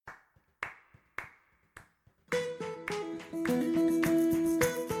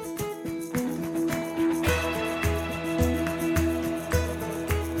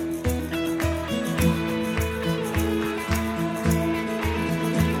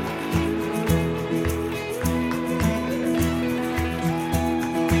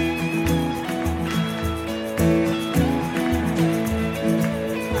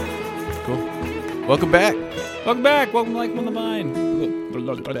Welcome back. Welcome back. Welcome to Life on the Vine.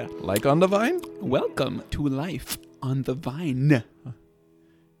 Like on the Vine? Welcome to Life on the Vine.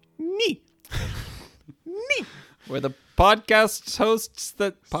 Nee. We're the podcast hosts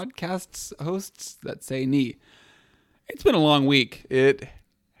that say nee. It's been a long week. It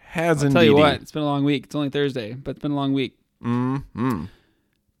has I'll indeed. tell you what, it's been a long week. It's only Thursday, but it's been a long week. Mm-hmm.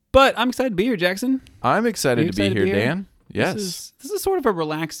 But I'm excited to be here, Jackson. I'm excited to be excited here, to be here? Dan. Yes. This is sort of a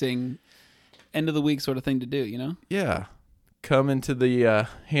relaxing end of the week sort of thing to do, you know? Yeah. Come into the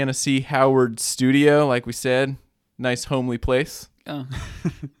Hannah C. Howard studio, like we said. Nice homely place. Oh.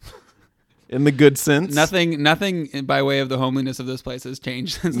 In the good sense. Nothing by way of the homeliness of this place has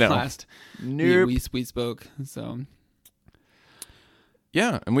changed since last Nope. we spoke. So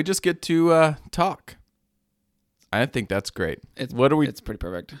Yeah, and we just get to talk. I think that's great. It's pretty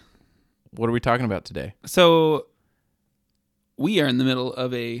perfect. What are we talking about today? So we are in the middle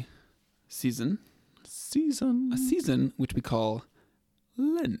of a season which we call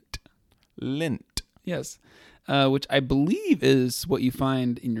Lent. Lent. Yes. Which I believe is what you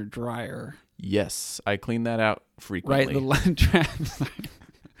find in your dryer. Yes, I clean that out frequently. Right, the Lent trap.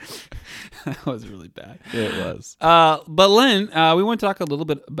 That was really bad. It was. But Lent, we want to talk a little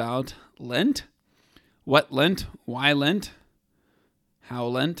bit about Lent. What Lent? Why Lent? How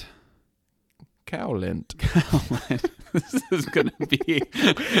Lent? Cow Lent. This is gonna be.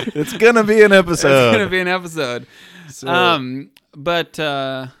 It's gonna be an episode. It's gonna be an episode. So,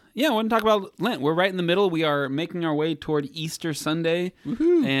 Yeah, I want to talk about Lent. We're right in the middle. We are making our way toward Easter Sunday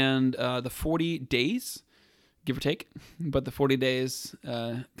and the 40 days, give or take. But the 40 days,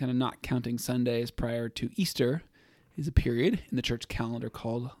 kind of not counting Sundays prior to Easter, is a period in the church calendar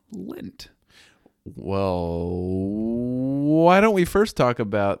called Lent. well, why don't we first talk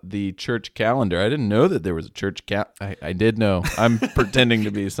about the church calendar? I didn't know that there was a church I did know. I'm pretending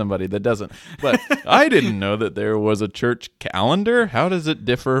to be somebody that doesn't. But I didn't know that there was a church calendar. How does it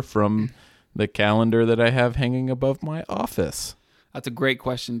differ from the calendar that I have hanging above my office? That's a great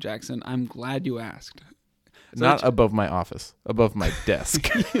question, Jackson. I'm glad you asked. Not above my office, above my desk.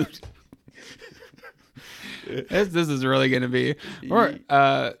 This is really going to be...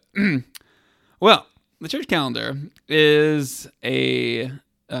 Well, the church calendar is it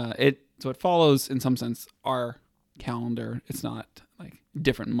follows in some sense our calendar. It's not like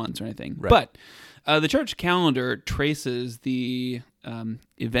different months or anything. Right. But the church calendar traces the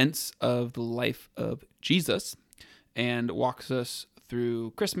events of the life of Jesus and walks us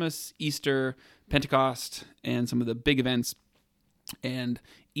through Christmas, Easter, Pentecost, and some of the big events. And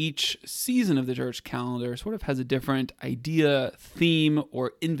each season of the church calendar sort of has a different idea, theme,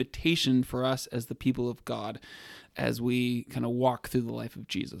 or invitation for us as the people of God as we kind of walk through the life of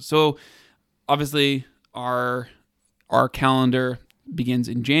Jesus. So obviously our calendar begins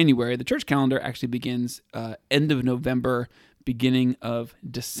in January. The church calendar actually begins end of November, beginning of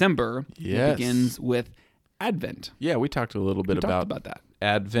December. Yes. It begins with Advent. Yeah, we talked a little bit about that.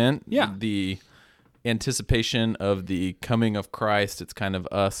 Advent. Yeah. The anticipation of the coming of Christ. It's kind of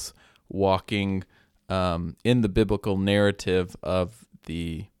us walking in the biblical narrative of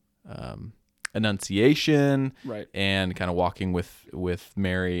the Annunciation, Right. and kind of walking with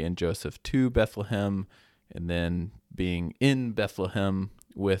Mary and Joseph to Bethlehem, and then being in Bethlehem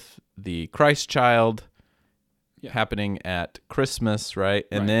with the Christ child happening at Christmas, right?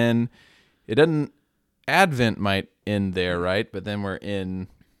 And then it doesn't, Advent might end there, right? But then we're in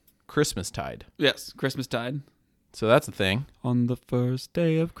Christmastide. Yes, Christmastide. So that's the thing. On the first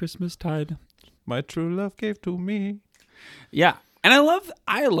day of Christmastide. My true love gave to me. Yeah. And I love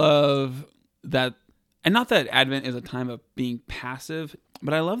that, and not that Advent is a time of being passive,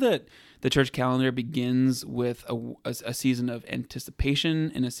 but I love that the church calendar begins with a season of anticipation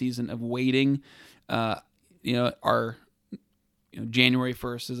and a season of waiting. January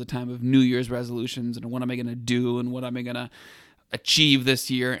 1st is a time of New Year's resolutions and what am I going to do and what am I going to achieve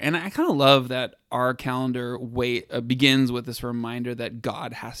this year. And I kind of love that our calendar begins with this reminder that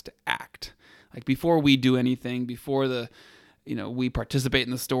God has to act. Like before we do anything, before we participate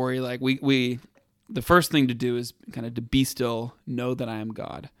in the story, like we the first thing to do is kind of to be still, know that I am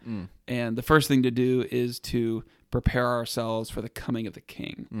God. And the first thing to do is to prepare ourselves for the coming of the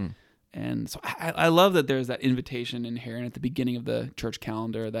King. And so I love that there's that invitation inherent at the beginning of the church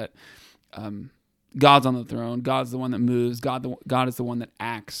calendar that God's on the throne. God's the one that moves. God is the one that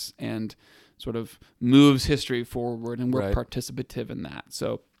acts and sort of moves history forward, and we're participative in that.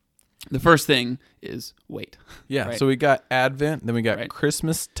 So the first thing is wait. Yeah. Right? So we got Advent, then we got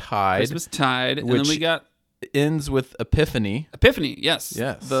Christmastide. Christmastide, and then we got ends with Epiphany. Epiphany. Yes.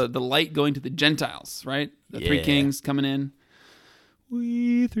 Yes. The light going to the Gentiles. Right. The three Yeah. kings coming in.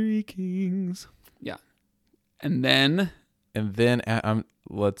 We three kings. And then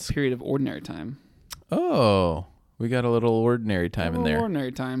let's. period of ordinary time. Oh, we got a little ordinary time in there.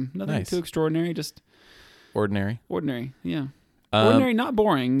 Ordinary time. Nothing Nice. too extraordinary. Just Ordinary. yeah. Ordinary, not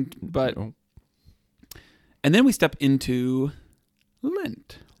boring, but. And then we step into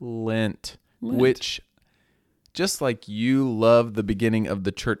Lent. Lent, which, just like you love the beginning of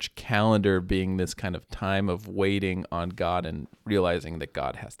the church calendar being this kind of time of waiting on God and realizing that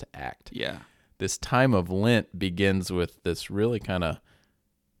God has to act. Yeah. This time of Lent begins with this really kind of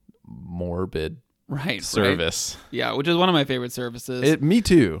morbid service. Right. Yeah, which is one of my favorite services. Me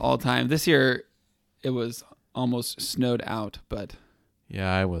too. All time. This year, it was almost snowed out, but...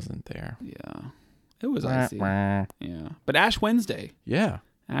 Yeah, I wasn't there. Yeah. It was icy. Yeah. But Ash Wednesday. Yeah.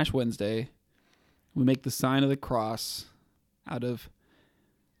 Ash Wednesday, we make the sign of the cross out of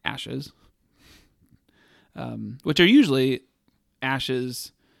ashes, which are usually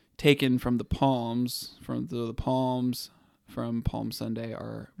ashes taken from the palms, from Palm Sunday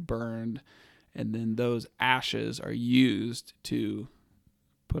are burned, and then those ashes are used to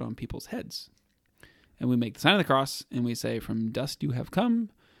put on people's heads. And we make the sign of the cross, and we say, "From dust you have come,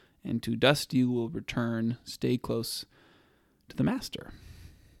 and to dust you will return. Stay close to the Master."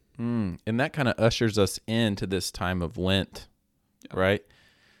 And that kind of ushers us into this time of Lent, right?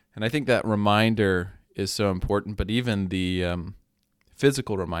 And I think that reminder is so important, but even the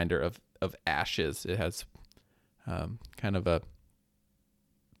physical reminder of ashes, it has kind of a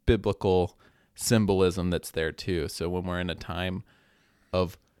biblical symbolism that's there too. So when we're in a time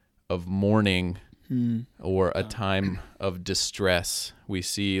of mourning or a time of distress, we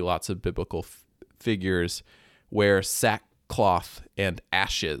see lots of biblical figures wear sackcloth and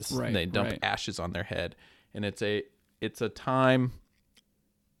ashes. Right, and they dump ashes on their head, and it's a time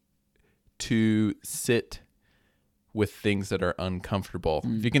to sit with things that are uncomfortable.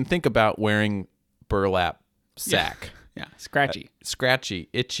 If you can think about wearing burlap sack. Yeah, scratchy,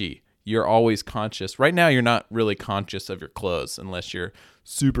 itchy. You're always conscious. Right now, you're not really conscious of your clothes unless you're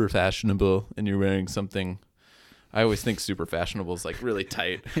super fashionable and you're wearing something. I always think super fashionable is like really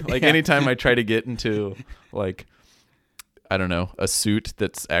tight. Like anytime I try to get into like, I don't know, a suit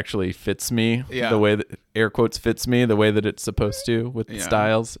that's actually fits me the way that air quotes fits me the way that it's supposed to with the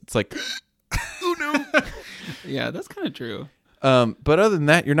styles. It's like, oh no. Yeah, that's kind of true. But other than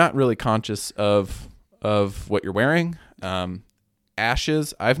that, you're not really conscious of what you're wearing.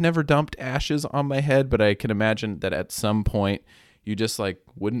 Ashes. I've never dumped ashes on my head, but I can imagine that at some point you just like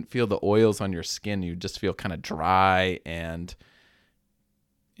wouldn't feel the oils on your skin. You just feel kind of dry and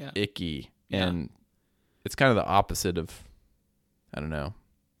icky. Yeah. And it's kind of the opposite of, I don't know,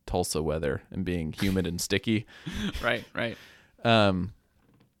 Tulsa weather and being humid and sticky. Right.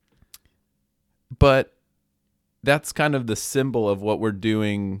 But that's kind of the symbol of what we're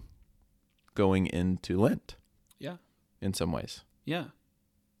doing going into Lent. Yeah. In some ways. Yeah.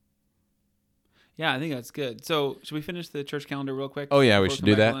 Yeah, I think that's good. So, should we finish the church calendar real quick? Oh, yeah, we should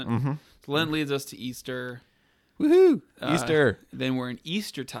do that. Lent? Mm-hmm. So Lent leads us to Easter. Woohoo! Easter. Then we're in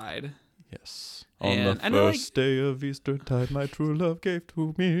Eastertide. Yes. And, on the first day of Eastertide, my true love gave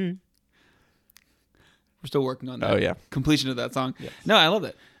to me. We're still working on that. Oh, yeah. Completion of that song. Yes. No, I love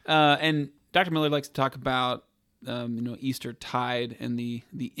it. And Dr. Miller likes to talk about Eastertide and the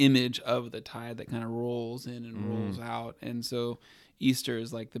image of the tide that kind of rolls in and rolls out. And so Easter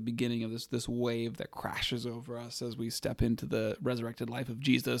is like the beginning of this wave that crashes over us as we step into the resurrected life of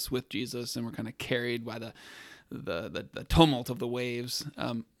Jesus with Jesus, and we're kind of carried by the tumult of the waves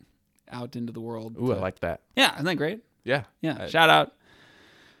out into the world. Ooh, I like that. Yeah, isn't that great? Yeah. Shout out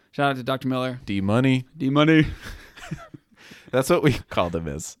to Dr. Miller. D-Money. That's what we call them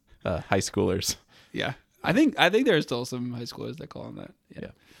as high schoolers. Yeah. I think there are still some high schoolers that call him that.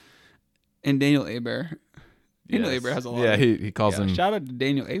 Yeah. And Daniel Abear. Daniel Abear has a lot. Yeah, he calls him. Shout out to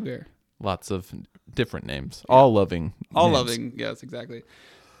Daniel Abear. Lots of different names. Yeah. All loving. All names. loving. Yes, exactly.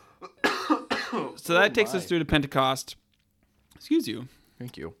 So that takes us through to Pentecost. Excuse you.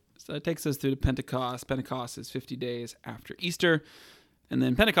 Thank you. So that takes us through to Pentecost. Pentecost is 50 days after Easter. And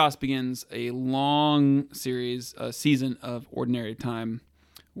then Pentecost begins a long season of ordinary time,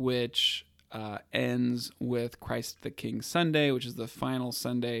 which ends with Christ the King Sunday, which is the final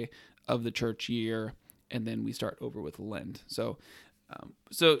Sunday of the church year, and then we start over with Lent. So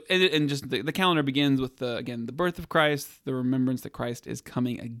just the calendar begins with the birth of Christ, the remembrance that Christ is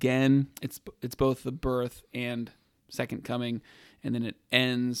coming again. It's both the birth and second coming, and then it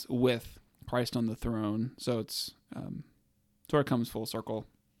ends with Christ on the throne. So it's sort of comes full circle.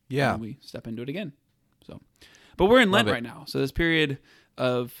 Yeah, and we step into it again. So, but we're in Lent Love it. right now. So this period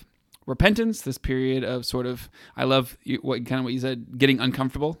of repentance, this period of sort of, I love what you said, getting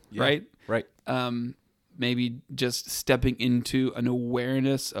uncomfortable, right? Right. maybe just stepping into an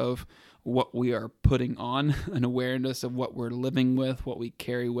awareness of what we are putting on, an awareness of what we're living with, what we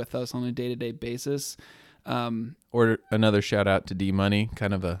carry with us on a day-to-day basis. Or another shout out to D Money,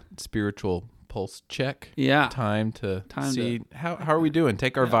 kind of a spiritual pulse check. Yeah. Time to see how are we doing?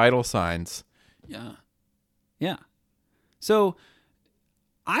 Take our vital signs. Yeah. Yeah. So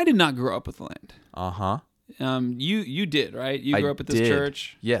I did not grow up with Lent. Uh-huh. You did, right? You grew up at this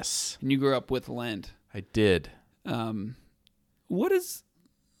church. Yes. And you grew up with Lent. I did. Let's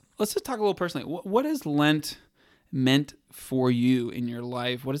just talk a little personally. What has Lent meant for you in your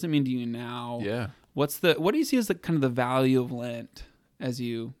life? What does it mean to you now? Yeah. What do you see as the kind of the value of Lent as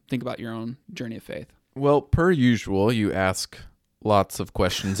you think about your own journey of faith? Well, per usual, you ask lots of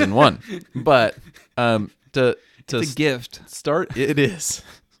questions in one. But to it's a gift. Start, it is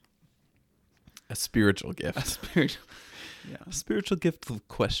a spiritual gift. A spiritual gift of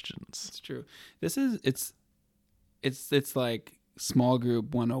questions. It's true. It's like small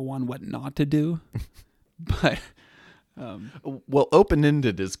group 101, what not to do. But well,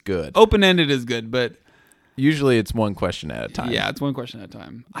 open-ended is good. Open-ended is good, but usually it's one question at a time. Yeah, it's one question at a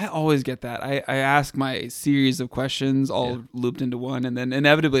time. I always get that. I ask my series of questions all looped into one, and then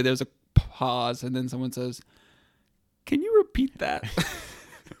inevitably there's a pause, and then someone says, "Can you repeat that?"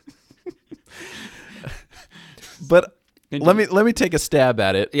 But let me take a stab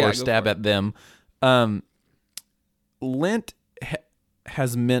at it, or stab at them. Lent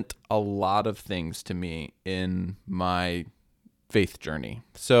has meant a lot of things to me in my faith journey.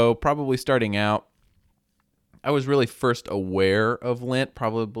 So probably starting out, I was really first aware of Lent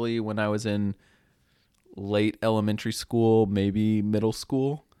probably when I was in late elementary school, maybe middle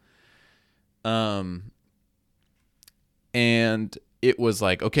school. And it was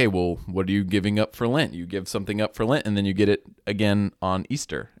like, okay, well, what are you giving up for Lent? You give something up for Lent, and then you get it again on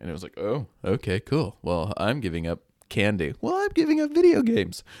Easter. And it was like, oh, okay, cool. Well, I'm giving up candy. Well, I'm giving up video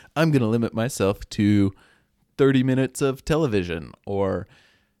games. I'm going to limit myself to 30 minutes of television or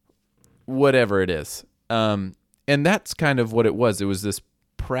whatever it is. And that's kind of what it was. It was this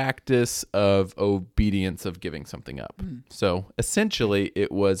practice of obedience of giving something up. So essentially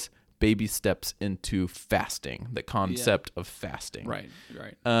it was baby steps into fasting, the concept of fasting. Right.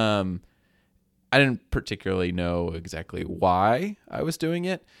 I didn't particularly know exactly why I was doing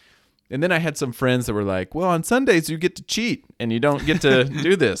it. And then I had some friends that were like, well, on Sundays you get to cheat and you don't get to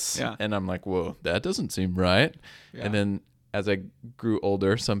do this. Yeah. And I'm like, whoa, that doesn't seem right. Yeah. And then as I grew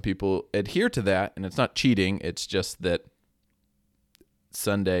older, some people adhere to that, and it's not cheating. It's just that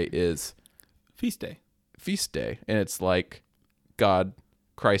Sunday is feast day. And it's like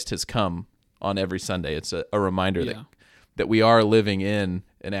Christ has come on every Sunday. It's a reminder that we are living in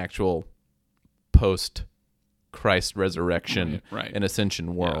an actual post-Christ resurrection and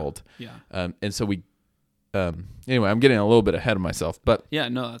ascension world. Yeah. And so we... anyway, I'm getting a little bit ahead of myself, but yeah,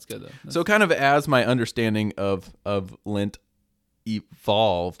 no, that's good though. So kind of as my understanding of Lent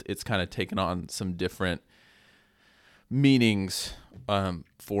evolved, it's kind of taken on some different meanings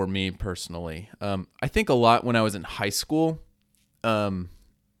for me personally. I think a lot when I was in high school,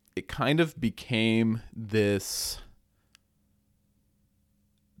 it kind of became this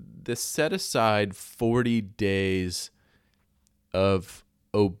set aside 40 days of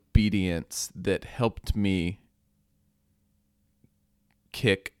obedience that helped me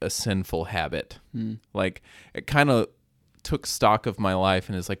kick a sinful habit. Like it kind of took stock of my life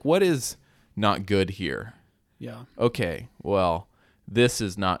and is like, what is not good here? Yeah. Okay, well, this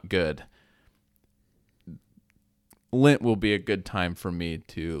is not good. Lent will be a good time for me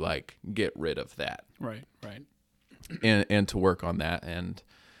to like get rid of that. Right. And to work on that. And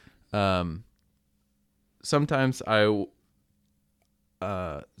sometimes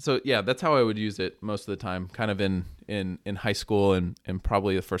that's how I would use it most of the time, kind of in high school and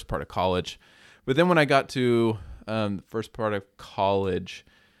probably the first part of college. But then when I got to the first part of college,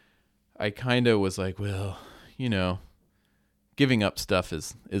 I kind of was like, well, giving up stuff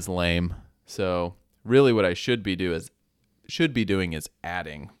is lame. So really what I should be doing is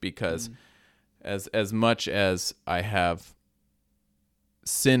adding, because as much as I have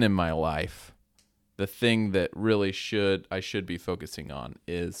sin in my life, the thing that really I should be focusing on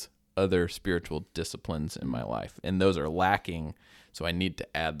is other spiritual disciplines in my life, and those are lacking, so I need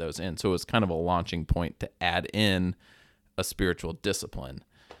to add those in. So it was kind of a launching point to add in a spiritual discipline.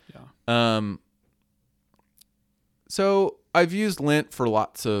 Yeah. So I've used Lent for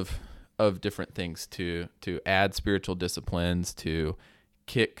lots of different things to add spiritual disciplines, to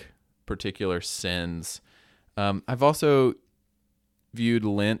kick particular sins. I've also viewed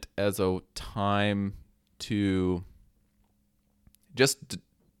Lent as a time to just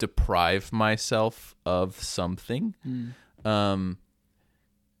deprive myself of something. And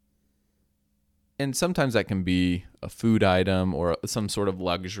sometimes that can be a food item or some sort of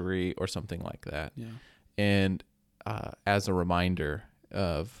luxury or something like that. Yeah. And as a reminder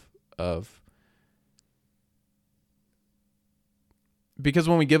of because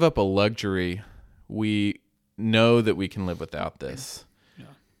when we give up a luxury, we know that we can live without this. Yeah.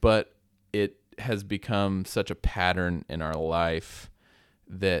 But it has become such a pattern in our life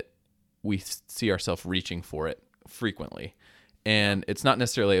that we see ourselves reaching for it frequently. And it's not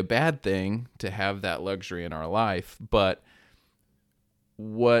necessarily a bad thing to have that luxury in our life, but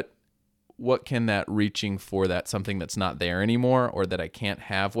what can that reaching for that something that's not there anymore or that I can't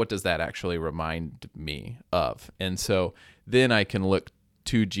have, what does that actually remind me of? And so then I can look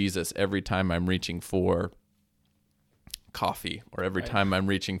to Jesus every time I'm reaching for coffee or every time I'm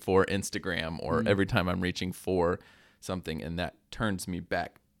reaching for Instagram or every time I'm reaching for something, and that turns me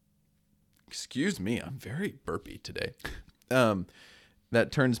back. Excuse me, I'm very burpy today.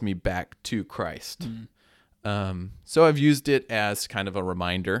 That turns me back to Christ. So I've used it as kind of a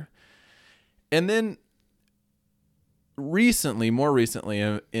reminder. And then more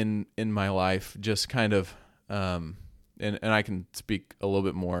recently in my life, just kind of, and I can speak a little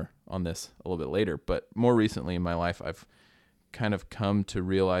bit more on this a little bit later, but more recently in my life, I've kind of come to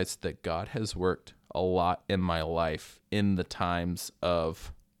realize that God has worked a lot in my life in the times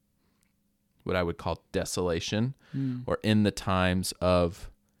of what I would call desolation, or in the times of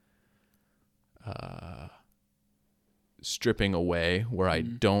stripping away where I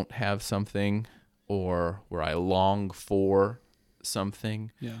don't have something or where I long for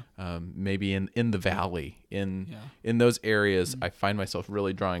something. Maybe in the valley, in those areas, I find myself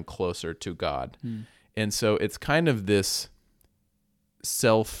really drawing closer to God. And so it's kind of this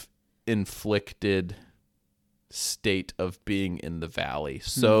self-inflicted state of being in the valley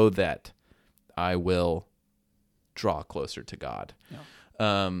so that I will draw closer to God.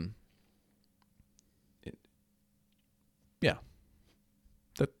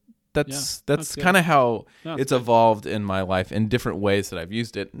 That's kind of how it's evolved in my life in different ways that I've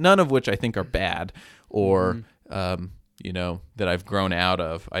used it. None of which I think are bad or that I've grown out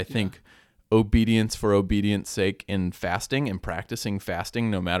of. I think obedience for obedience sake in fasting and practicing fasting,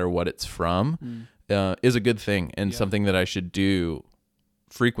 no matter what it's from, is a good thing and something that I should do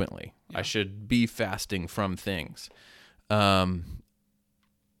frequently. I should be fasting from things. I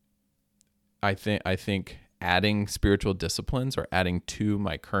think adding spiritual disciplines or adding to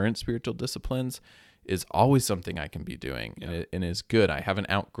my current spiritual disciplines is always something I can be doing and is good. I haven't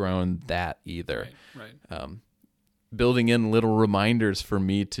outgrown that either. Right. Building in little reminders for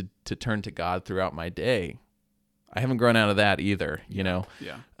me to turn to God throughout my day. I haven't grown out of that either, you know?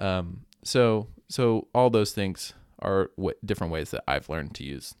 Yeah. So all those things are different ways that I've learned to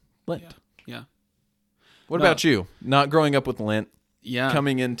use Lent. Yeah. What about you? Not growing up with Lent,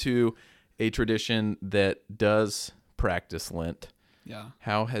 coming into a tradition that does practice Lent. Yeah.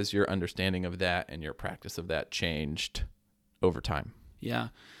 How has your understanding of that and your practice of that changed over time? Yeah.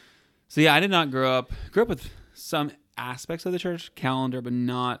 So I did not grew up with some aspects of the church calendar, but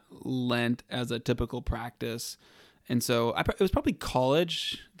not Lent as a typical practice. And so it was probably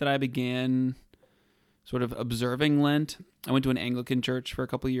college that I began sort of observing Lent. I went to an Anglican church for a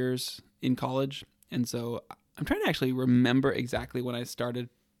couple of years in college. And so I'm trying to actually remember exactly when I started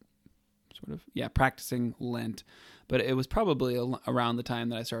sort of, practicing Lent. But it was probably around the time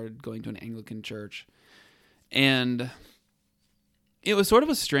that I started going to an Anglican church. And it was sort of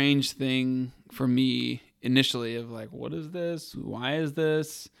a strange thing for me initially of like, what is this? Why is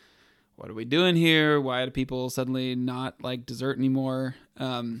this? What are we doing here? Why do people suddenly not like dessert anymore?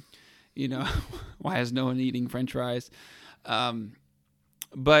 Why is no one eating French fries?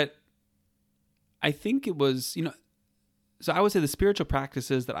 But I think it was, so I would say the spiritual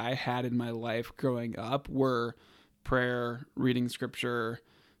practices that I had in my life growing up were prayer, reading scripture,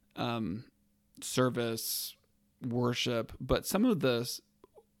 service, worship. But some of the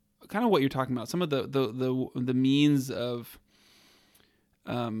kind of what you're talking about, some of the means of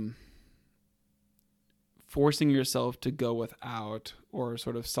forcing yourself to go without, or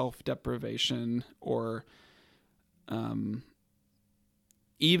sort of self-deprivation, or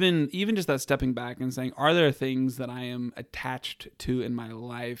even just that stepping back and saying, are there things that I am attached to in my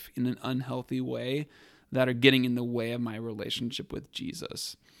life in an unhealthy way that are getting in the way of my relationship with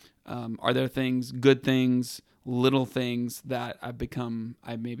Jesus? Are there things, good things, little things that I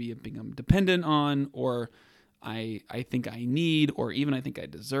maybe have become dependent on, or I think I need, or even I think I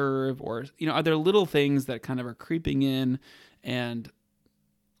deserve, or, are there little things that kind of are creeping in? And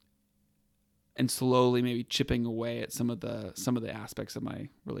slowly maybe chipping away at some of the aspects of my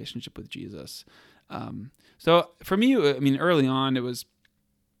relationship with Jesus. So for me, I mean, early on,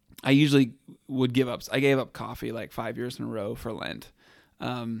 I usually would give up. I gave up coffee like 5 years in a row for Lent.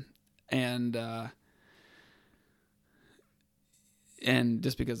 And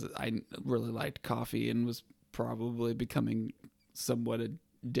just because I really liked coffee and was probably becoming somewhat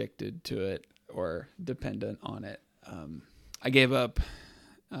addicted to it or dependent on it, I gave up.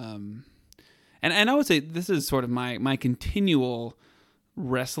 And I would say this is sort of my continual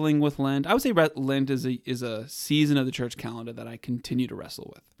wrestling with Lent. I would say Lent is a season of the church calendar that I continue to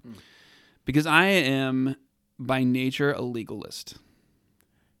wrestle with, because I am by nature a legalist.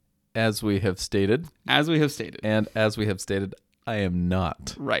 As we have stated. And as we have stated, I am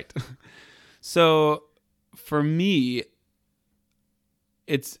not. Right. So for me,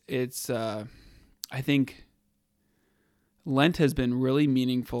 it's I think Lent has been really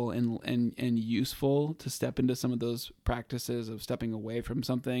meaningful and useful to step into some of those practices of stepping away from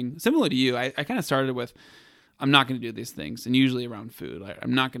something. Similar to you, I kind of started with, I'm not going to do these things, and usually around food.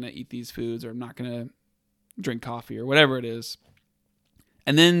 I'm not going to eat these foods, or I'm not going to drink coffee, or whatever it is.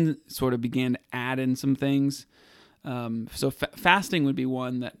 And then sort of began to add in some things. So fasting would be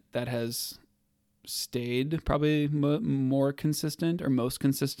one that has stayed probably more consistent or most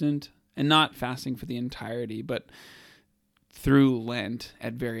consistent, and not fasting for the entirety, but through Lent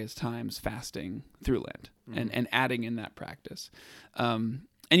at various times, fasting through Lent and adding in that practice. And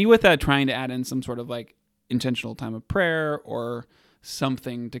you with that trying to add in some sort of like intentional time of prayer or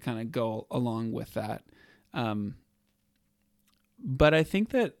something to kind of go along with that. But I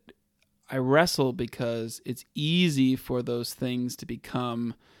think that I wrestle because it's easy for those things to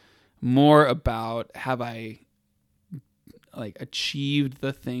become more about, have I like achieved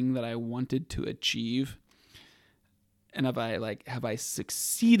the thing that I wanted to achieve? And have I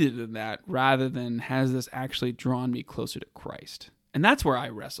succeeded in that, rather than has this actually drawn me closer to Christ? And that's where I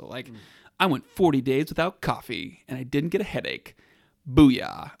wrestle. Like, I went 40 days without coffee and I didn't get a headache.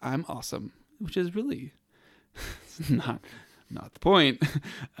 Booyah. I'm awesome. Which is really not the point.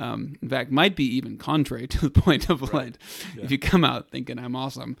 In fact, might be even contrary to the point of Lent. Yeah. If you come out thinking I'm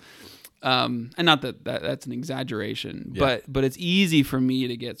awesome. And not that's an exaggeration, but it's easy for me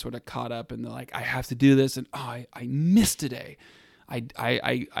to get sort of caught up in the, like, I have to do this, and I missed today.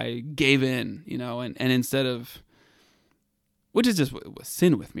 I gave in, and instead of, which is just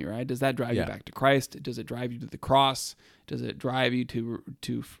sin with me, right? Does that drive you back to Christ? Does it drive you to the cross? Does it drive you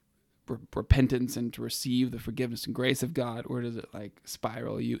to repentance and to receive the forgiveness and grace of God, or does it like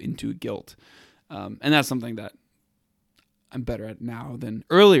spiral you into guilt? And that's something that I'm better at now than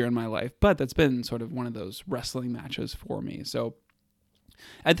earlier in my life, but that's been sort of one of those wrestling matches for me. So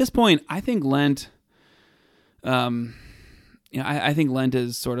at this point, I think Lent, I think Lent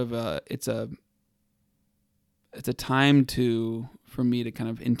is sort of it's a time for me to kind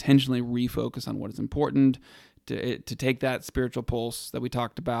of intentionally refocus on what is important, to take that spiritual pulse that we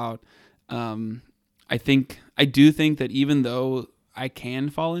talked about. I do think that even though I can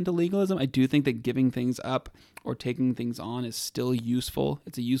fall into legalism, I do think that giving things up or taking things on is still useful.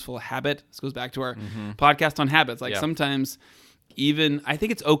 It's a useful habit. This goes back to our podcast on habits. Like sometimes even, I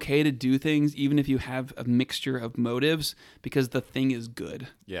think it's okay to do things even if you have a mixture of motives, because the thing is good.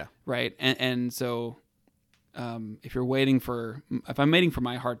 Yeah. Right. And so if I'm waiting for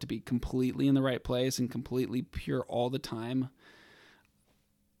my heart to be completely in the right place and completely pure all the time,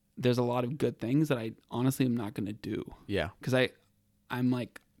 there's a lot of good things that I honestly am not going to do. Yeah. Because I'm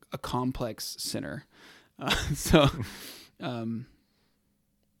like a complex sinner. And so anyway,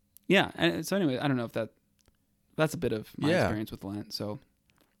 I don't know if that's a bit of my experience with Lent. So,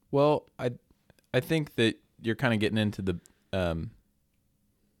 well, I think that you're kind of getting into the, I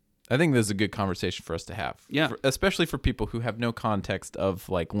think this is a good conversation for us to have. Yeah. Especially for people who have no context of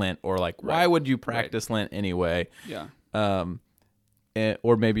like Lent, or like, why would you practice Lent anyway? Yeah. Or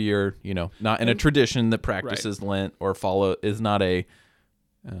maybe you're, not in a tradition that practices Lent, or is not a,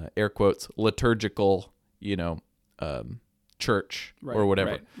 air quotes, liturgical, church or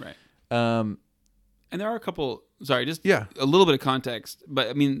whatever. Right. And there are a couple, just a little bit of context, but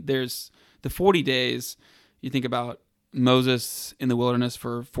I mean, there's the 40 days. You think about Moses in the wilderness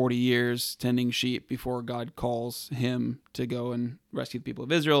for 40 years tending sheep before God calls him to go and rescue the people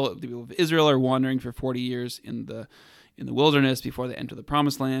of Israel. The people of Israel are wandering for 40 years in the wilderness before they enter the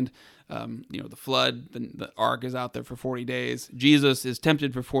promised land. The flood, the ark is out there for 40 days. Jesus is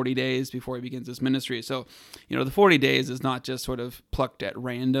tempted for 40 days before he begins his ministry. So, the 40 days is not just sort of plucked at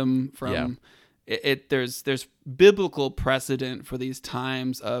random from there's biblical precedent for these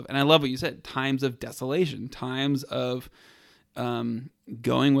times of, and I love what you said, times of desolation, times of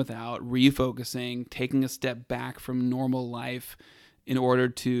going without, refocusing, taking a step back from normal life in order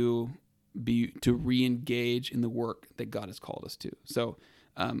to re-engage in the work that God has called us to. So,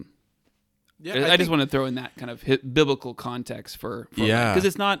 I just want to throw in that kind of biblical context for Lent, because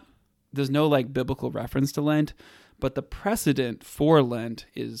it's not, there's no like biblical reference to Lent, but the precedent for Lent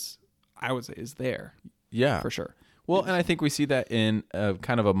is, I would say, is there. Yeah, for sure. Well, and I think we see that in a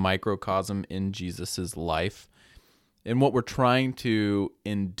kind of a microcosm in Jesus's life. And what we're trying to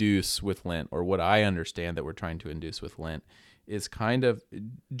induce with Lent, or what I understand that we're trying to induce with Lent, is kind of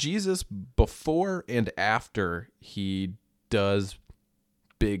Jesus before and after he does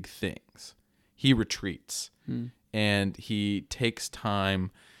big things. He retreats and he takes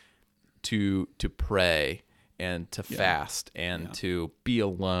time to pray and to fast and to be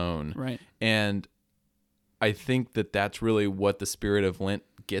alone. Right. And I think that that's really what the spirit of Lent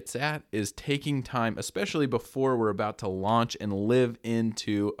gets at, is taking time, especially before we're about to launch and live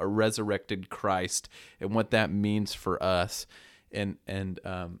into a resurrected Christ and what that means for us. And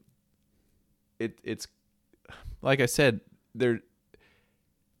it's like I said,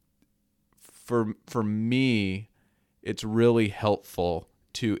 for me, it's really helpful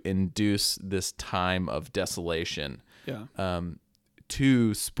to induce this time of desolation,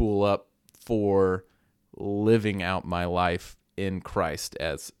 to spool up for living out my life in Christ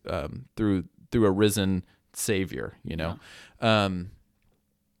as through a risen Savior, and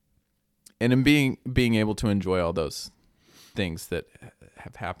in being able to enjoy all those things that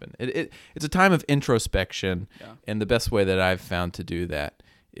have happened. It's a time of introspection, and the best way that I've found to do that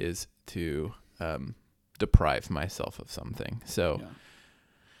is to deprive myself of something. So,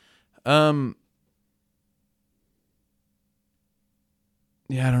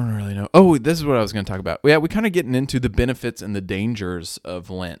 yeah, I don't really know. Oh, this is what I was going to talk about. Yeah, we're kind of getting into the benefits and the dangers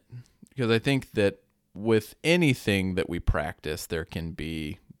of Lent, because I think that with anything that we practice, there can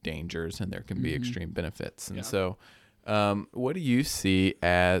be dangers and there can be extreme benefits. And so, what do you see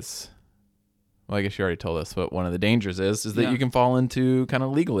as? Well, I guess you already told us what one of the dangers is that you can fall into kind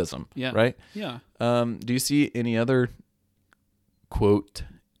of legalism, right? Yeah. Do you see any other, quote,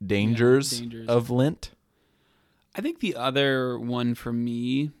 dangers of Lent? I think the other one for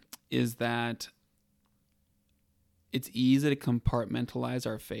me is that it's easy to compartmentalize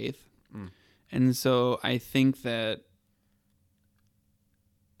our faith. And so I think that,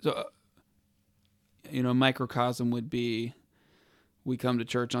 microcosm would be, we come to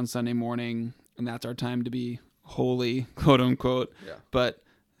church on Sunday morning and that's our time to be holy, quote unquote. Yeah. But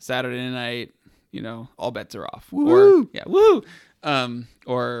Saturday night, all bets are off. Woo!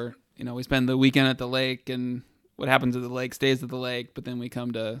 Or, we spend the weekend at the lake, and what happens at the lake stays at the lake, but then we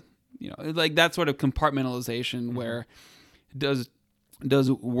come to, like that sort of compartmentalization where does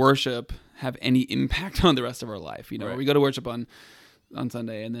worship have any impact on the rest of our life? Right. We go to worship on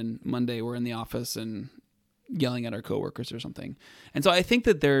Sunday, and then Monday we're in the office and yelling at our coworkers or something. And so I think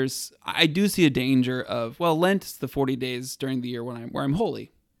that I do see a danger of, Lent is the 40 days during the year where I'm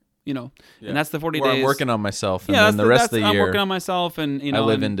holy. And that's the 40 days. I'm working on myself, and then the rest of the year, I'm working on myself, and I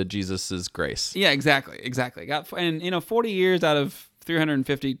live into Jesus's grace. Yeah, exactly. 40 years out of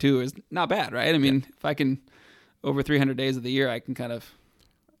 352 is not bad, right? I mean, if I can, over 300 days of the year, I can kind of.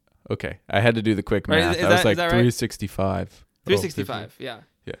 Okay, I had to do the quick math. I was like 365. 365, yeah.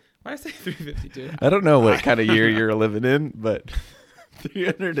 Why did I say 352? I don't know what kind of year you're living in, but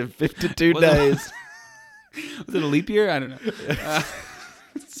 352 days. Was it a leap year? I don't know.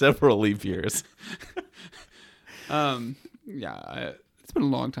 Several leap years. It's been a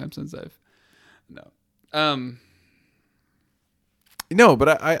long time since I've no,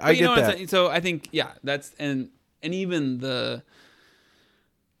 but I get that. So I think that's and even the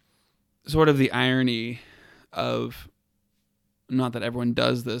sort of the irony of, not that everyone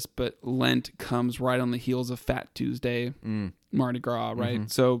does this, but Lent comes right on the heels of Fat Tuesday, Mardi Gras, right? Mm-hmm.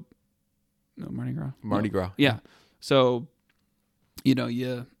 So no, Mardi Gras. Mardi Gras. Yeah. So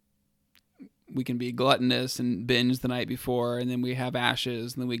we can be gluttonous and binge the night before, and then we have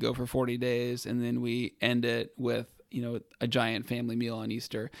ashes, and then we go for 40 days, and then we end it with, a giant family meal on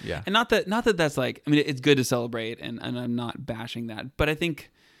Easter. Yeah. And not that that's like, I mean, it's good to celebrate, and I'm not bashing that, but I think,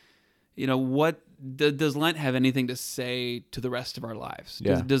 what does Lent have anything to say to the rest of our lives?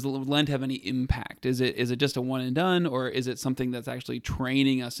 Does Lent have any impact? Is it just a one and done, or is it something that's actually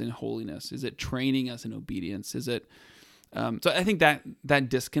training us in holiness? Is it training us in obedience? Is it so I think that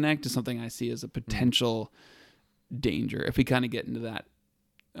disconnect is something I see as a potential danger if we kind of get into that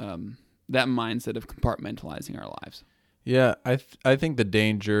that mindset of compartmentalizing our lives. Yeah, I think the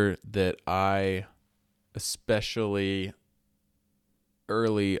danger that I, especially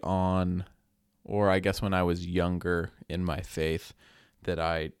early on, or I guess when I was younger in my faith, that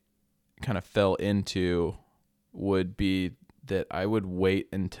I kind of fell into would be that I would wait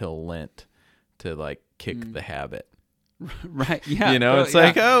until Lent to like kick the habit. Right. Yeah. It's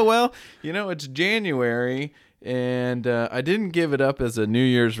like, oh, well, it's January and I didn't give it up as a New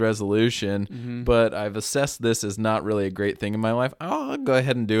Year's resolution, but I've assessed this as not really a great thing in my life. I'll go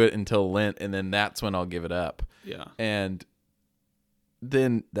ahead and do it until Lent, and then that's when I'll give it up. Yeah. And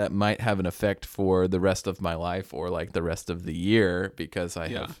then that might have an effect for the rest of my life or like the rest of the year, because I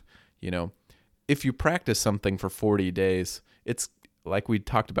have, if you practice something for 40 days, it's like we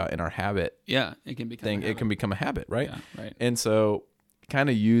talked about in our habit. Yeah, it can become a habit. It can become a habit, right? Yeah, right. And so kind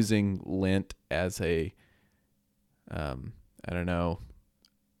of using Lent as a, I don't know,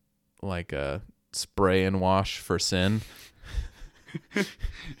 like a spray and wash for sin.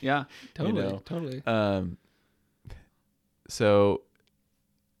 Yeah, totally, totally. So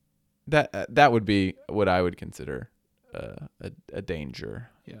that would be what I would consider a danger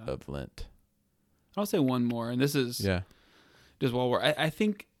of Lent. I'll say one more, and this is just while I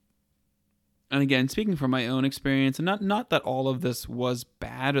think, and again, speaking from my own experience, and not that all of this was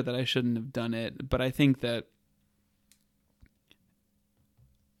bad or that I shouldn't have done it, but I think that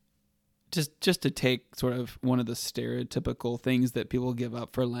just to take sort of one of the stereotypical things that people give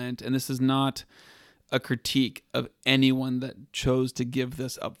up for Lent, and this is not a critique of anyone that chose to give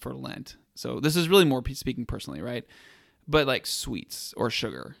this up for Lent. So this is really more speaking personally, right? But like sweets or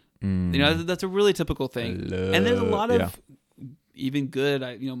sugar, that's a really typical thing. And there's a lot of even good,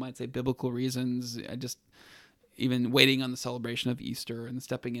 might say biblical reasons. I just even waiting on the celebration of Easter and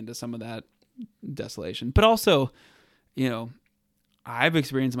stepping into some of that desolation. But also, I've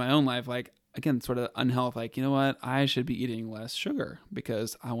experienced in my own life, like, again, sort of unhealth, like, you know what, I should be eating less sugar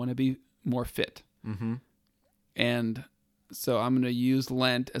because I want to be more fit. Mm-hmm. And so I'm going to use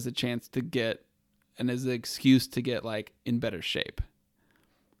Lent as a chance to get, and as an excuse to get like in better shape.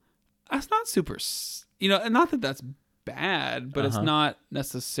 That's not super, and not that that's bad, but it's not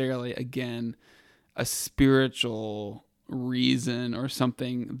necessarily, again, a spiritual reason or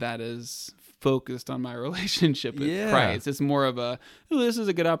something that is focused on my relationship with Christ. It's more of this is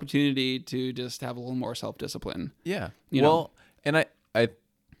a good opportunity to just have a little more self-discipline. Yeah. And I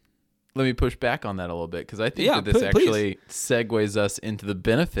let me push back on that a little bit, because I think that this actually segues us into the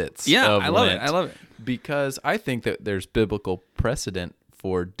benefits of I love Lent. it. I love it. Because I think that there's biblical precedent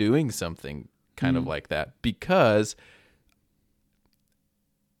for doing something kind of like that, because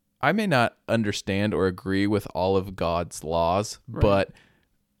I may not understand or agree with all of God's laws, but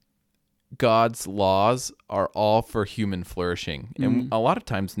God's laws are all for human flourishing. And a lot of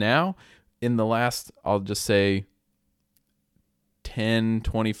times now, in the last, I'll just say 10,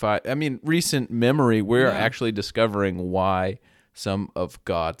 25, recent memory, we're actually discovering why some of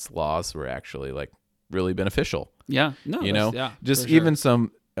God's laws were actually like really beneficial. Yeah. No, just even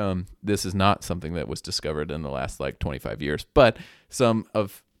some, this is not something that was discovered in the last like 25 years, but some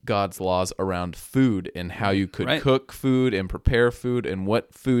of God's laws around food and how you could cook food and prepare food and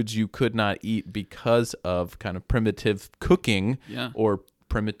what foods you could not eat because of kind of primitive cooking or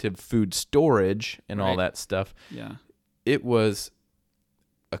primitive food storage and all that stuff. Yeah. It was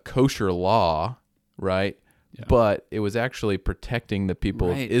a kosher law, right? Yeah. But it was actually protecting the people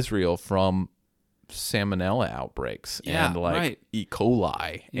of Israel from salmonella outbreaks and like E.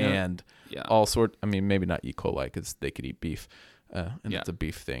 coli and all sorts. Maybe not E. coli because they could eat beef. And it's a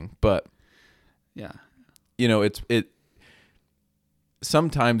beef thing, but it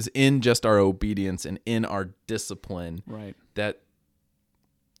sometimes in just our obedience and in our discipline, that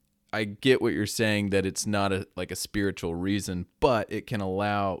I get what you're saying, that it's not a spiritual reason, but it can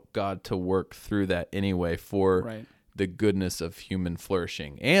allow God to work through that anyway for the goodness of human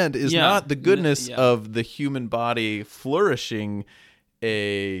flourishing, and is not the goodness of the human body flourishing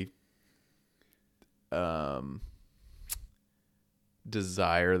a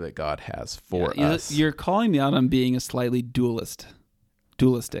desire that God has for us. You're calling me out on being a slightly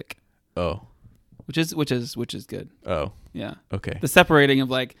dualistic. Oh, which is good. Oh, yeah. Okay. The separating of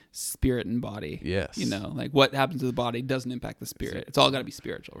like spirit and body. Yes. Like what happens to the body doesn't impact the spirit. It's all got to be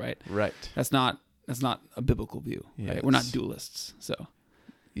spiritual, right? Right. That's not a biblical view. Yes. Right? We're not dualists. So.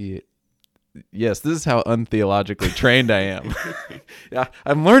 Yeah. Yes, this is how untheologically trained I am. Yeah,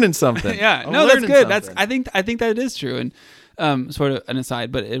 I'm learning something. Yeah, no, that's good. I think that it is true. And sort of an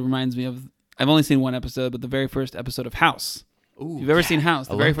aside, but it reminds me of, I've only seen one episode, but the very first episode of House. Ooh, if you've ever seen House,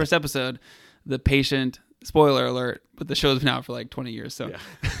 the very first episode, the patient, spoiler alert, but the show's been out for like 20 years, so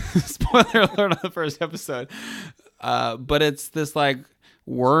spoiler alert on the first episode. But it's this like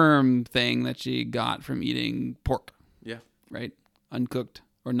worm thing that she got from eating pork. Yeah. Right? Uncooked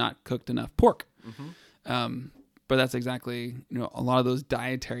or not cooked enough pork. But that's exactly, a lot of those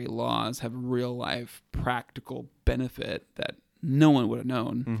dietary laws have real life practical benefit that no one would have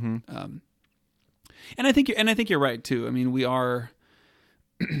known. And I think you're right too. I mean, we are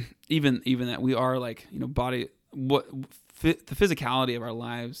even that we are like, body, the physicality of our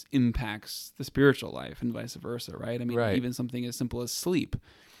lives impacts the spiritual life and vice versa, right? I mean, even something as simple as sleep.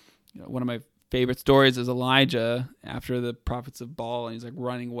 One of my favorite stories is Elijah after the prophets of Baal, and he's like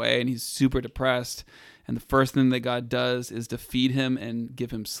running away and he's super depressed. And the first thing that God does is to feed him and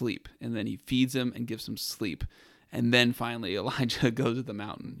give him sleep. And then he feeds him and gives him sleep. And then finally Elijah goes to the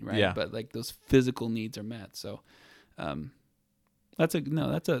mountain, right? Yeah. But like those physical needs are met. So that's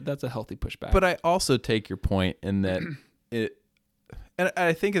a healthy pushback. But I also take your point in that and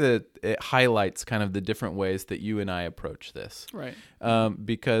I think that it highlights kind of the different ways that you and I approach this. Right.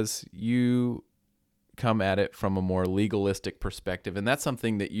 Because you come at it from a more legalistic perspective, and that's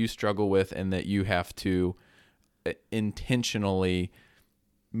something that you struggle with and that you have to intentionally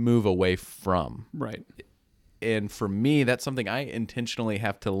move away from. Right. And for me, that's something I intentionally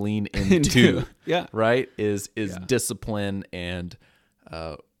have to lean into. Yeah. Right? Is discipline and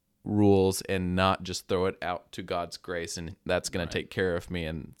rules, and not just throw it out to God's grace and that's going to take care of me.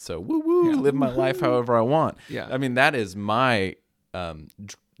 And so live my life however I want. Yeah. I mean, that is my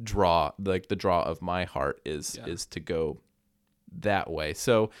draw, like the draw of my heart is to go that way.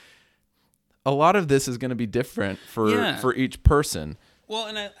 So a lot of this is going to be different for each person. Well,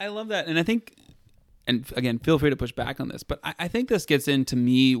 and I love that. And I think, and again, feel free to push back on this, but I think this gets into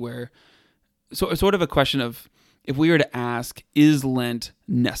me where, sort of a question of, if we were to ask, is Lent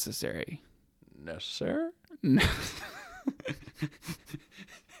necessary? Necessary?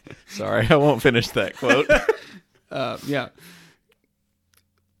 Sorry, I won't finish that quote. Yeah.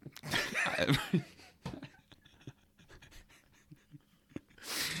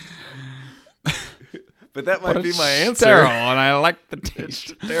 But that might be my answer. Sterile, and I like the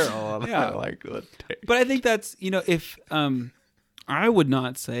taste. Sterile, and I like the taste. But I think that's, if I would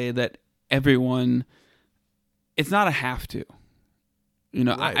not say that everyone, it's not a have to.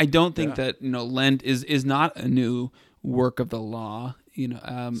 Right. I don't think that Lent is not a new work of the law.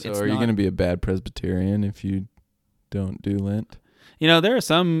 So are you going to be a bad Presbyterian if you don't do Lent? There are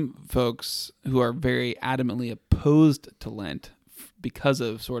some folks who are very adamantly opposed to Lent because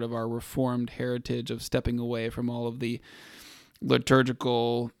of sort of our Reformed heritage of stepping away from all of the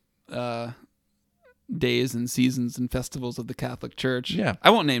liturgical days and seasons and festivals of the Catholic Church. Yeah, I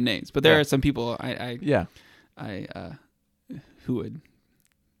won't name names, but there are some people who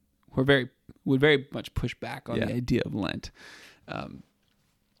would very much push back on the idea of Lent.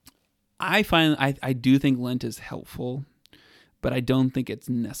 I do think Lent is helpful, but I don't think it's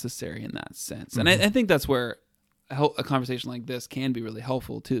necessary in that sense. And I think that's where a conversation like this can be really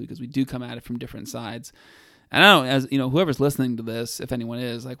helpful too, because we do come at it from different sides. And I don't know, as whoever's listening to this, if anyone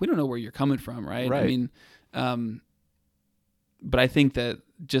is, like, we don't know where you're coming from, right? I mean, but I think that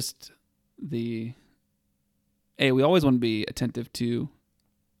just we always want to be attentive to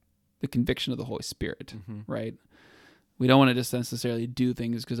the conviction of the Holy Spirit, right? We don't want to just necessarily do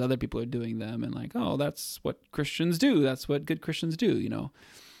things because other people are doing them and like, oh, that's what Christians do. That's what good Christians do,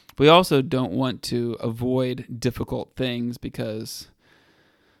 We also don't want to avoid difficult things because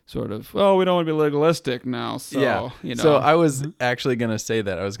sort of, we don't want to be legalistic now. So, So I was actually going to say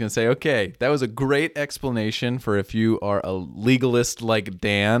that. I was going to say, okay, that was a great explanation for if you are a legalist like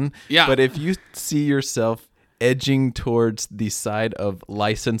Dan. Yeah. But if you see yourself edging towards the side of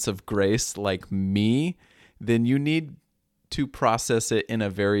license of grace like me, then you need to process it in a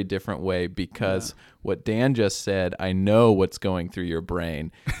very different way, because what Dan just said, I know what's going through your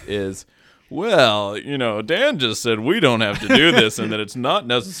brain is, well, Dan just said we don't have to do this and that it's not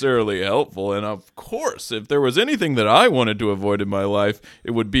necessarily helpful. And of course, if there was anything that I wanted to avoid in my life,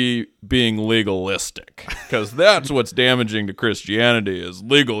 it would be being legalistic, because that's what's damaging to Christianity is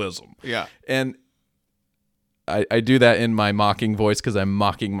legalism. Yeah. And I do that in my mocking voice because I'm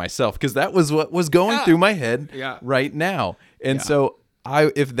mocking myself, because that was what was going through my head right now. And so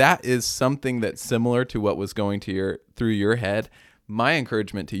if that is something that's similar to what was going through your head, my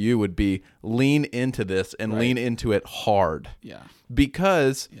encouragement to you would be lean into this and lean into it hard. Yeah.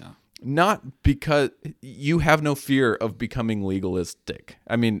 Not because you have no fear of becoming legalistic.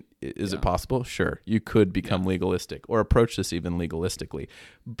 I mean, is it possible? Sure. You could become legalistic or approach this even legalistically.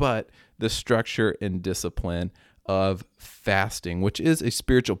 But the structure and discipline of fasting, which is a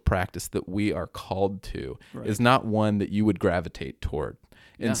spiritual practice that we are called to, is not one that you would gravitate toward.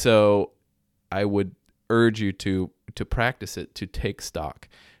 Yeah. And so I would urge you to practice it, to take stock.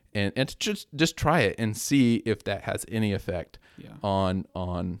 and to just try it and see if that has any effect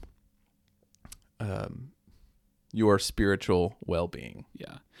on your spiritual well-being.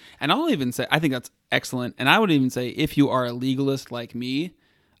 Yeah. And I'll even say, I think that's excellent. And I would even say, if you are a legalist like me,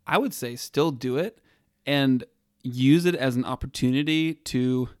 I would say still do it and use it as an opportunity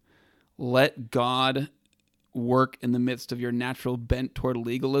to let God work in the midst of your natural bent toward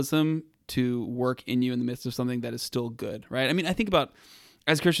legalism, to work in you in the midst of something that is still good, right? I mean, I think about,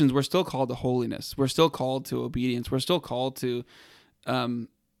 as Christians, we're still called to holiness. We're still called to obedience. We're still called to, the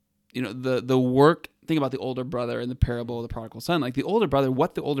work. Think about the older brother in the parable of the prodigal son. Like, the older brother,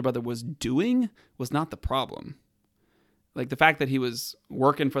 what the older brother was doing was not the problem. Like, the fact that he was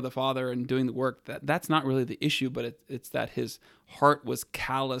working for the father and doing the work, that's not really the issue, but it's that his heart was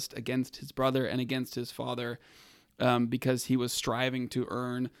calloused against his brother and against his father, because he was striving to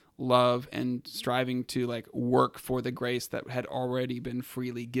earn love and striving to like work for the grace that had already been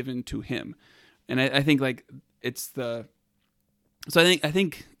freely given to him. And I think like so I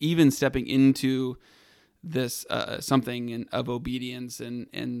think even stepping into this something of obedience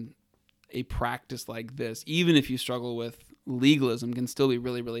and a practice like this, even if you struggle with legalism, can still be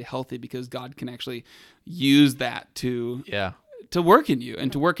really, really healthy, because God can actually use that to work in you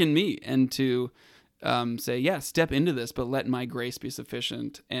and to work in me, and to say, step into this, but let my grace be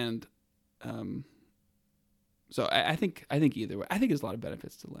sufficient. And so I think either way, I think there's a lot of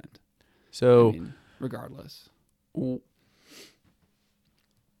benefits to Lent. So regardless,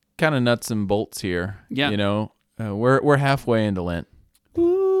 kind of nuts and bolts here. Yeah. You know, we're halfway into Lent.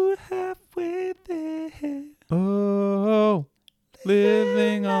 Ooh, halfway there. Oh,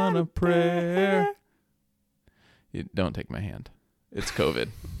 living on a prayer. You don't take my hand. It's COVID.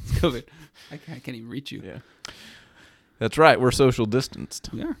 It's COVID. I can't even reach you. Yeah. That's right. We're social distanced.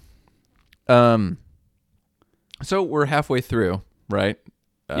 Yeah. So we're halfway through, right?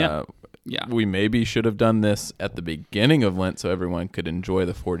 Yeah. We maybe should have done this at the beginning of Lent so everyone could enjoy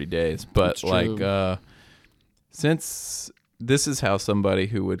the 40 days. But since this is how somebody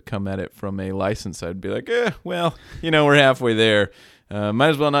who would come at it from a license side would be like, we're halfway there. Might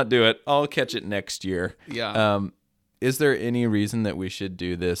as well not do it. I'll catch it next year. Yeah. Is there any reason that we should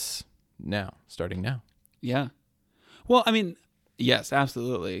do this now, starting now? Yeah. Well, I mean, yes,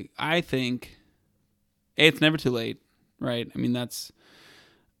 absolutely. I think it's never too late, right? I mean,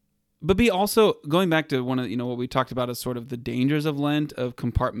 but be also going back to one of, what we talked about as sort of the dangers of Lent, of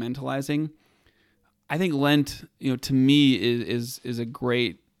compartmentalizing. I think Lent, to me is a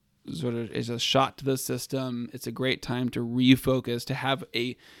great is a shot to the system. It's a great time to refocus, to have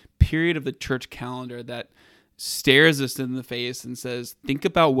a period of the church calendar that stares us in the face and says, think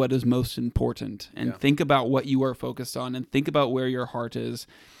about what is most important, and think about what you are focused on, and think about where your heart is,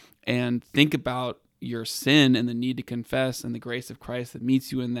 and think about your sin and the need to confess and the grace of Christ that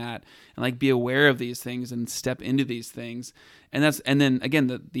meets you in that, and like be aware of these things and step into these things. And then again,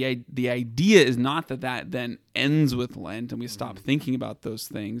 the idea is not that then ends with Lent and we stop thinking about those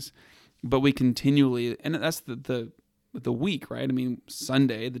things, but we continually, and that's the week, right? I mean,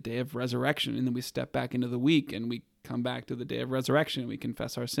 Sunday, the day of resurrection, and then we step back into the week and we come back to the day of resurrection and we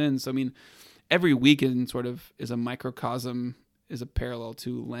confess our sins. So I mean, every weekend sort of is a microcosm, is a parallel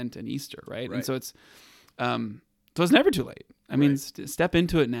to Lent and Easter, right? And so it's never too late. I mean, step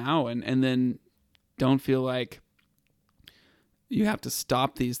into it now, and then don't feel like you have to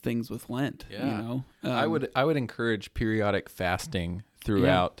stop these things with Lent. I would encourage periodic fasting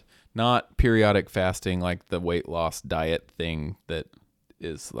throughout. Not periodic fasting like the weight loss diet thing that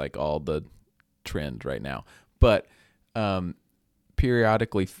is like all the trend right now, but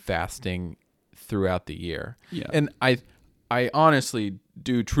periodically fasting throughout the year. Yeah. And I honestly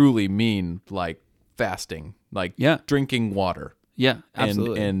do truly mean like fasting, like drinking water. Yeah,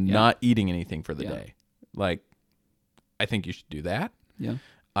 absolutely. And not eating anything for the day. Like, I think you should do that. Yeah.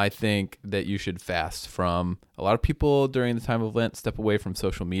 I think that you should fast from, a lot of people during the time of Lent step away from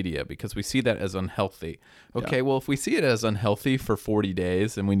social media because we see that as unhealthy. Okay, well, if we see it as unhealthy for 40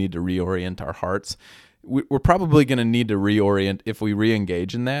 days and we need to reorient our hearts, we're probably going to need to reorient. If we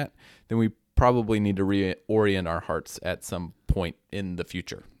re-engage in that, then we probably need to reorient our hearts at some point in the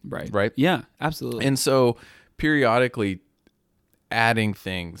future. Right? Yeah, absolutely. And so periodically adding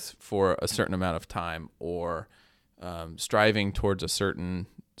things for a certain amount of time, or striving towards a certain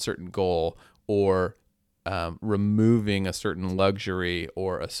goal, or removing a certain luxury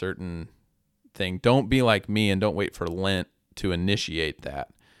or a certain thing. Don't be like me and don't wait for Lent to initiate that.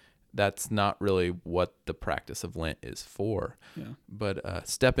 That's not really what the practice of Lent is for. Yeah. But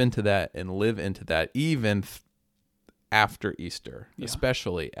step into that and live into that even after Easter,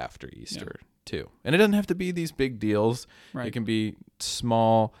 especially after Easter, too. And it doesn't have to be these big deals. Right. It can be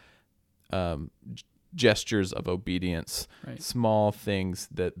small gestures of obedience, Right. small things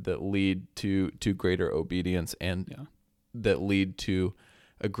that lead to greater obedience and that lead to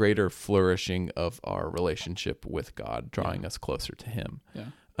a greater flourishing of our relationship with God, drawing us closer to Him. Yeah.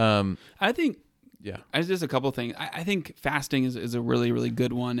 I think, yeah, just a couple of things. I think fasting is a really, really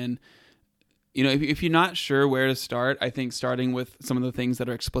good one. And, if you're not sure where to start, I think starting with some of the things that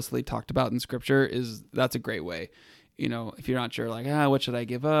are explicitly talked about in Scripture that's a great way. If you're not sure, like, what should I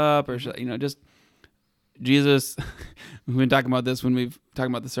give up? Or, just Jesus, we've been talking about this when we've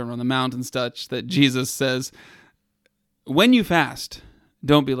talking about the Sermon on the Mount and such, that Jesus says, when you fast,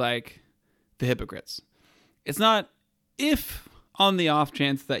 don't be like the hypocrites. It's not if on the off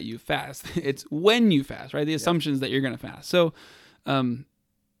chance that you fast, it's when you fast, right? The assumption is that you're going to fast. So,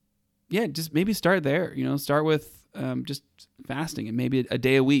 just maybe start there, start with just fasting and maybe a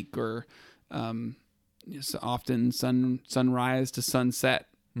day a week or often sunrise to sunset,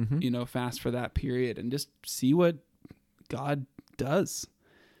 fast for that period and just see what God does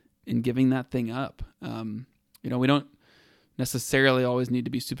in giving that thing up. We don't necessarily always need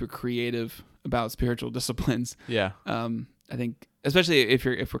to be super creative about spiritual disciplines. Yeah. I think, especially if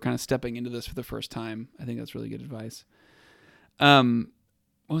we're kind of stepping into this for the first time, I think that's really good advice.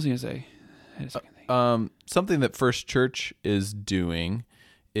 What was I going to say? I had a second thing. Something that First Church is doing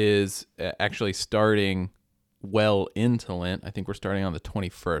is actually starting well into Lent. I think we're starting on the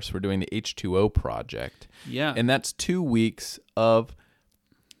 21st. We're doing the H2O project. Yeah. And that's 2 weeks of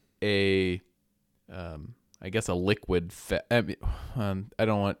a liquid I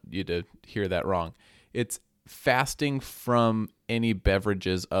don't want you to hear that wrong. It's fasting from any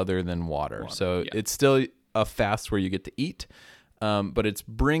beverages other than water. So it's still a fast where you get to eat, but it's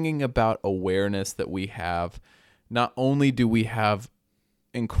bringing about awareness that we have. Not only do we have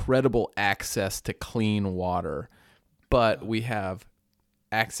incredible access to clean water, but we have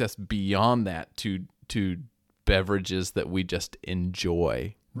access beyond that to beverages that we just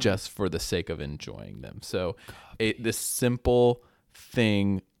enjoy just for the sake of enjoying them. So this simple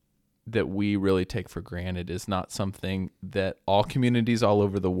thing that we really take for granted is not something that all communities all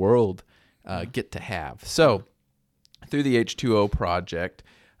over the world get to have. So through the H2O project,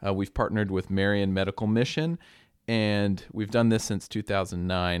 we've partnered with Marian Medical Mission, and we've done this since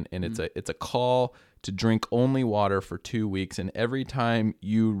 2009, and it's a call to drink only water for 2 weeks, and every time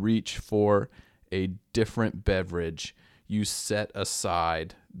you reach for a different beverage, you set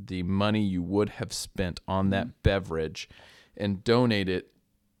aside the money you would have spent on that beverage and donate it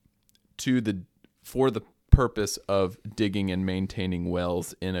for the purpose of digging and maintaining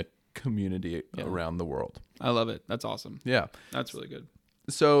wells in a community around the world. I love it. That's awesome. Yeah. That's really good.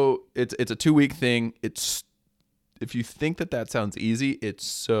 So it's a 2-week thing. If you think that sounds easy, it's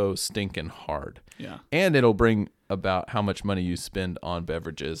so stinking hard. Yeah. And it'll bring about how much money you spend on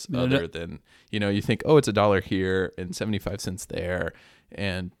beverages other than, you think, oh, it's $1 here and 75 cents there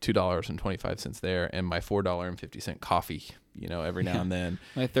and $2.25 there and my $4.50 coffee, every now and then.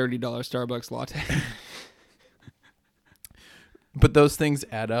 My $30 Starbucks latte. But those things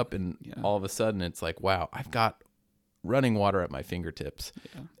add up, and all of a sudden it's like, wow, I've got running water at my fingertips.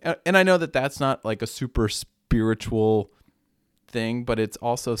 Yeah. And I know that that's not like a super spiritual thing, but it's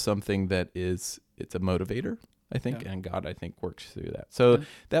also something that it's a motivator, I think, and God, I think, works through that. So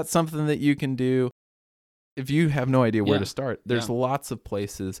that's something that you can do. If you have no idea where to start, there's lots of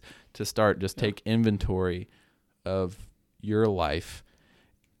places to start. Just take inventory of your life.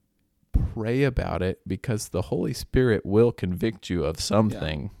 Pray about it, because the Holy Spirit will convict you of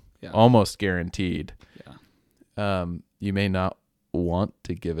something, almost guaranteed. Yeah. You may not want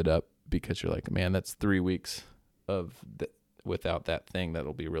to give it up because you're like, man, that's 3 weeks of without that thing.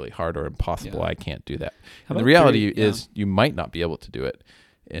 That'll be really hard or impossible. Yeah. I can't do that. And the reality is you might not be able to do it,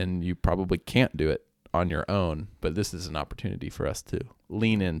 and you probably can't do it on your own. But this is an opportunity for us to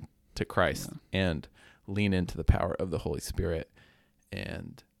lean into Christ and lean into the power of the Holy Spirit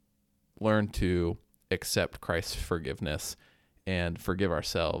and learn to accept Christ's forgiveness and forgive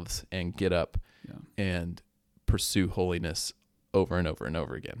ourselves and get up and pursue holiness over and over and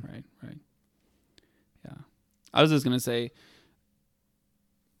over again. Right. Yeah. I was just going to say,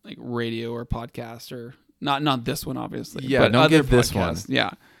 like, radio or podcast, or not this one, obviously. Yeah, but don't other give this podcasts. one.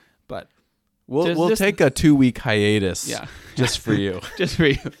 Yeah. But we'll take a 2-week hiatus just for you. Just for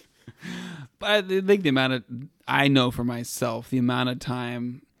you. But I think I know for myself, the amount of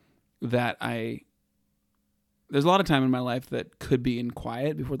time that there's a lot of time in my life that could be in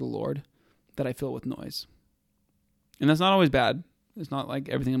quiet before the Lord that I fill with noise. And that's not always bad. It's not like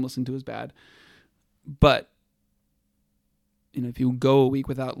everything I'm listening to is bad. But if you go a week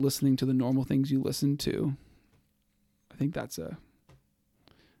without listening to the normal things you listen to, I think that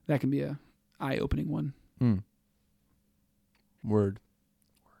can be a eye-opening one. Word.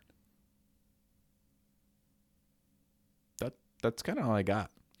 That's kind of all I got.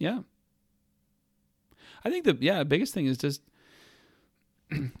 Yeah. I think the biggest thing is just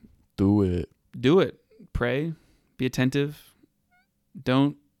do it. Pray, be attentive.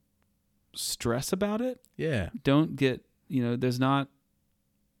 Don't stress about it. Yeah. Don't get, there's not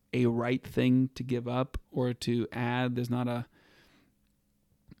a right thing to give up or to add. There's not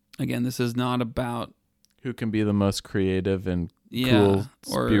this is not about who can be the most creative and cool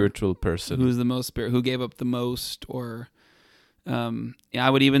spiritual person. Who's the most who gave up the most, or I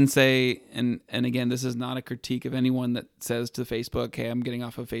would even say, and again, this is not a critique of anyone that says to Facebook, hey, I'm getting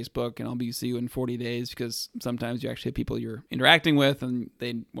off of Facebook and I'll see you in 40 days, because sometimes you actually have people you're interacting with and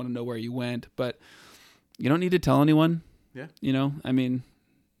they want to know where you went, but you don't need to tell anyone. Yeah.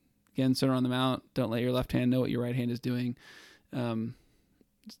 Again, Sermon on the Mount, don't let your left hand know what your right hand is doing.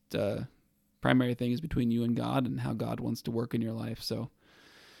 Primary thing is between you and God and how God wants to work in your life. So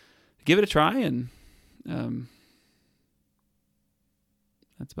give it a try, and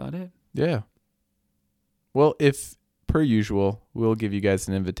that's about it. Yeah. Well, if per usual, we'll give you guys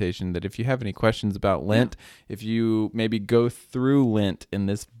an invitation that if you have any questions about Lent, if you maybe go through Lent and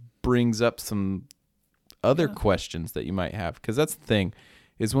this brings up some other questions that you might have, because that's the thing,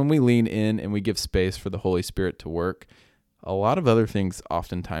 is when we lean in and we give space for the Holy Spirit to work, a lot of other things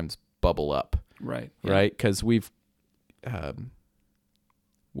oftentimes bubble up. Right. Yeah. Right? Because when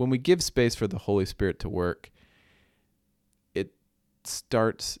we give space for the Holy Spirit to work, it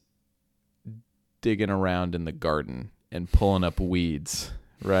starts digging around in the garden and pulling up weeds,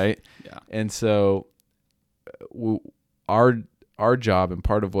 right? Yeah. And so our job, and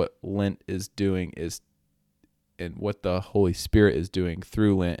part of what Lent is doing is, and what the Holy Spirit is doing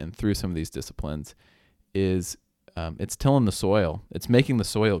through Lent and through some of these disciplines, is it's tilling the soil. It's making the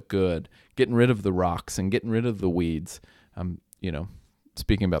soil good, getting rid of the rocks and getting rid of the weeds.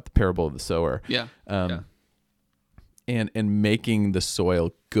 Speaking about the parable of the sower. Yeah. And making the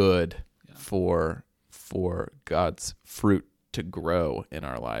soil good for God's fruit to grow in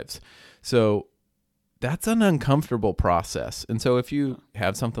our lives. So that's an uncomfortable process. And so if you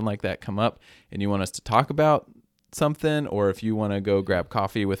have something like that come up and you want us to talk about something, or if you want to go grab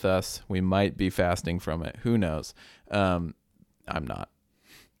coffee with us, we might be fasting from it. Who knows? I'm not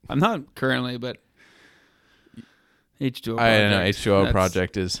currently, but H2O project. I know H2O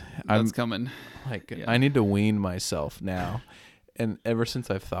project is that's coming. I need to wean myself now. And ever since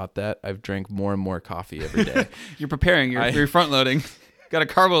I've thought that, I've drank more and more coffee every day. You're preparing. You're front loading. Got a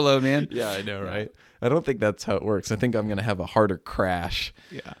carbo load, man. Yeah, I know, right? I don't think that's how it works. I think I'm going to have a harder crash.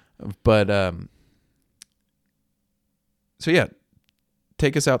 Yeah. But so yeah,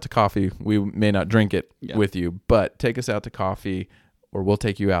 take us out to coffee. We may not drink it with you, but take us out to coffee, or we'll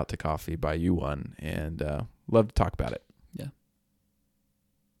take you out to coffee, buy you one, and love to talk about it. Yeah.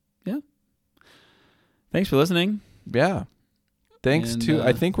 Yeah. Thanks for listening. Yeah. Thanks to,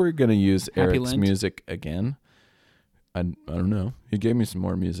 I think we're going to use Eric's Lent. music again. I don't know. He gave me some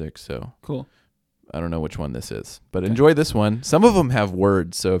more music, so. Cool. I don't know which one this is, but enjoy this one. Some of them have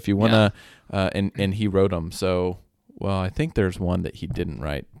words, so if you want to, and he wrote them, so, well, I think there's one that he didn't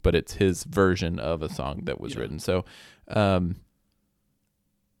write, but it's his version of a song that was written. So,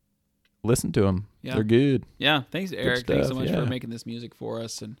 listen to them. Yeah. They're good. Yeah. Thanks, Eric. Stuff, Thanks so much for making this music for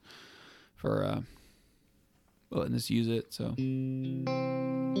us and for letting us use it. So, all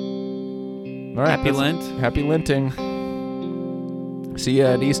right. Happy Lent. Happy Lenting. See ya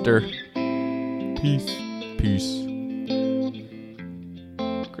at Easter. Peace.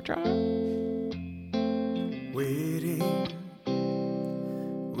 Waiting,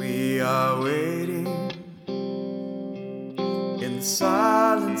 we are waiting in the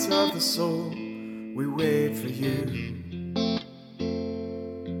silence of the soul. We wait for you.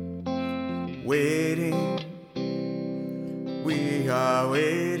 Waiting, we are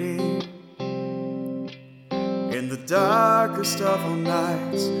waiting in the darkest of all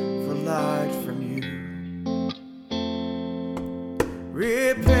nights for light from you.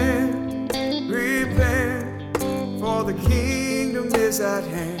 Repent, repent, for the kingdom is at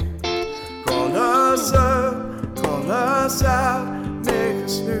hand. Call us up, call us out, make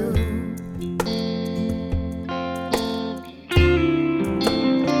us new.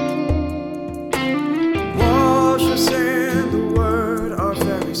 Wash us in the word, our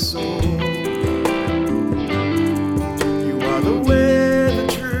very soul. You are the way, the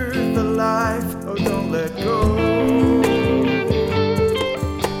truth, the life, oh don't let go.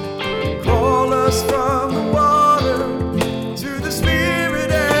 Call us from the water to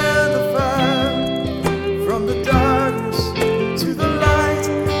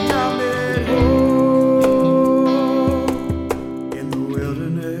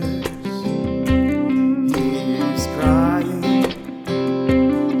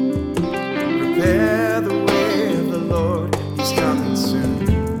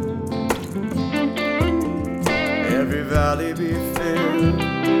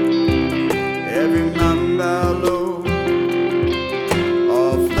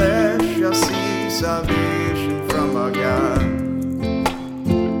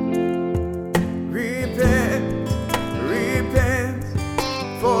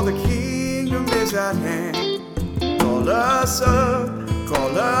for the kingdom is at hand. Call us up,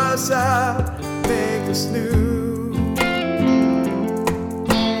 call us out, make us new.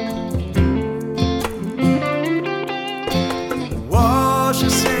 Wash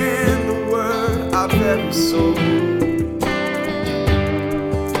us in the word, our very soul.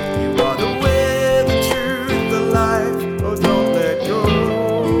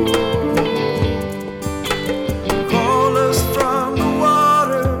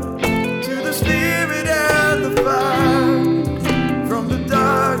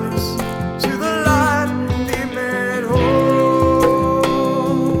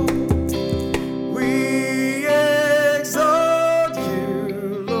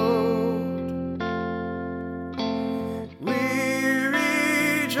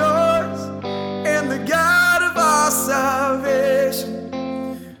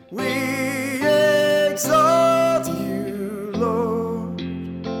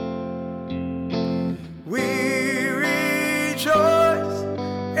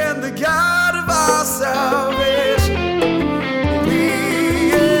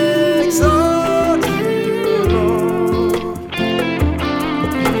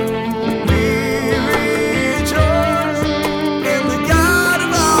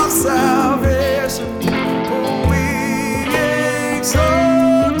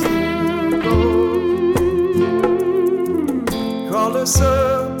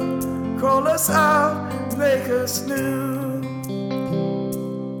 Call us out, make us new.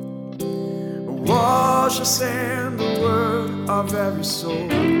 Wash us in the word, our very soul.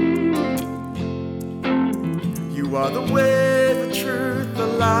 You are the way, the truth, the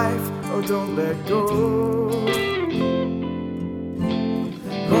life, oh don't let go.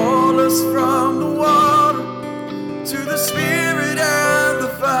 Call us from the water to the spirit and the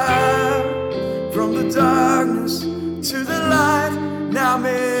fire, from the darkness to the light, now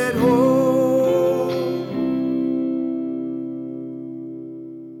made whole.